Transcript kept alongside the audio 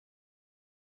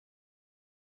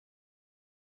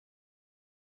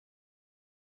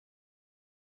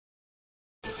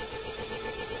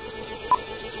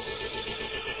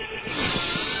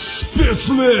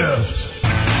Spitzlift.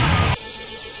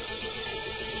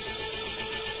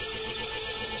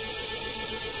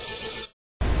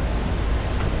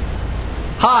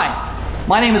 Hi,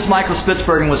 my name is Michael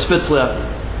Spitzbergen with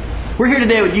Spitzlift. We're here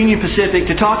today with Union Pacific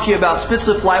to talk to you about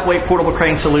Spitzlift lightweight portable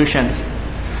crane solutions.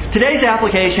 Today's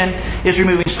application is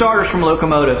removing starters from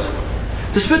locomotives.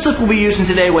 The Spitzlift we'll be using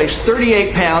today weighs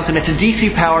 38 pounds and it's a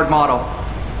DC powered model.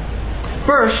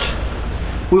 First,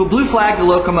 we will blue flag the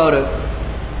locomotive.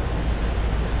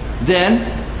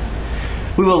 Then,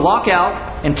 we will lock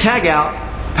out and tag out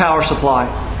power supply.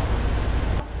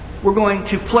 We're going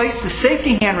to place the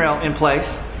safety handrail in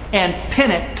place and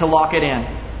pin it to lock it in.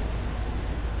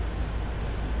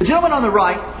 The gentleman on the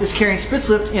right is carrying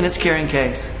Spitzlift in its carrying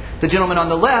case. The gentleman on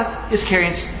the left is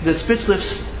carrying the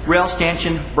Spitzlift rail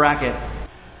stanchion bracket.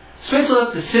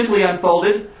 Spitzlift is simply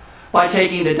unfolded by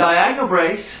taking the diagonal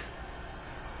brace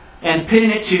and pinning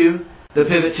it to the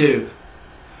pivot tube.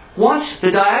 Once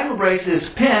the diagonal brace is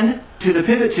pinned to the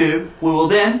pivot tube, we will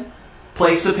then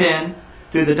place the pin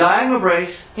through the diagonal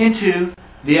brace into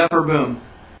the upper boom.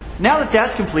 Now that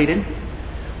that's completed,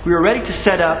 we are ready to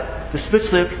set up the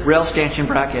Spitzlift rail stanchion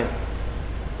bracket.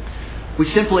 We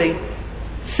simply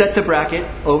set the bracket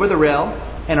over the rail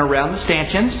and around the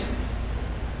stanchions,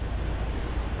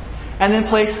 and then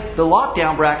place the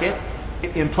lockdown bracket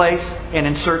in place and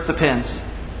insert the pins.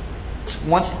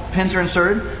 Once the pins are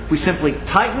inserted, we simply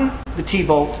tighten the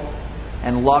T-bolt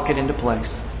and lock it into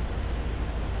place.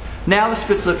 Now the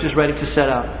Spitzlift is ready to set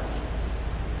up.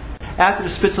 After the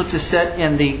Spitzlift is set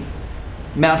in the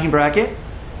mounting bracket,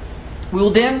 we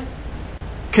will then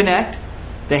connect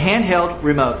the handheld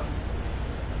remote.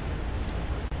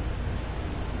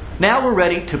 Now we're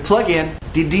ready to plug in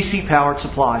the DC powered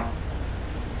supply.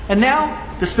 And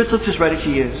now the Spitzlift is ready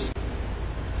to use.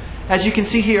 As you can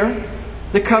see here,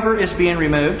 the cover is being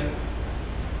removed.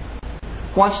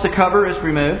 Once the cover is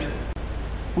removed,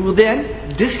 we will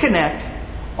then disconnect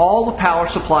all the power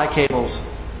supply cables.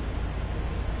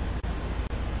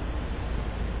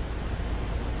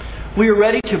 We are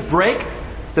ready to break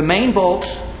the main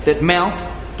bolts that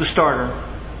mount the starter.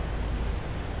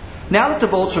 Now that the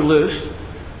bolts are loose,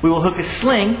 we will hook a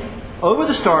sling over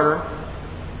the starter,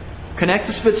 connect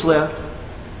the Spitzlift,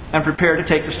 and prepare to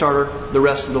take the starter the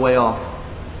rest of the way off.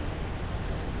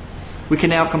 We can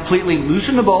now completely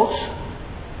loosen the bolts,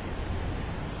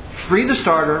 free the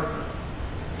starter,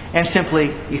 and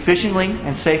simply efficiently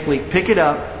and safely pick it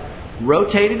up,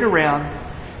 rotate it around,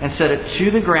 and set it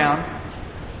to the ground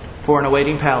for an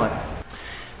awaiting pallet.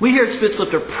 We here at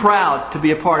Spitzlift are proud to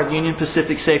be a part of Union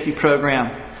Pacific's safety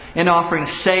program and offering a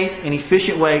safe and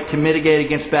efficient way to mitigate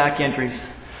against back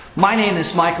injuries. My name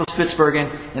is Michael Spitzbergen,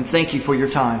 and thank you for your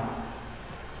time.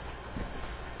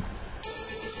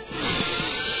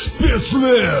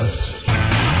 Spitzlift.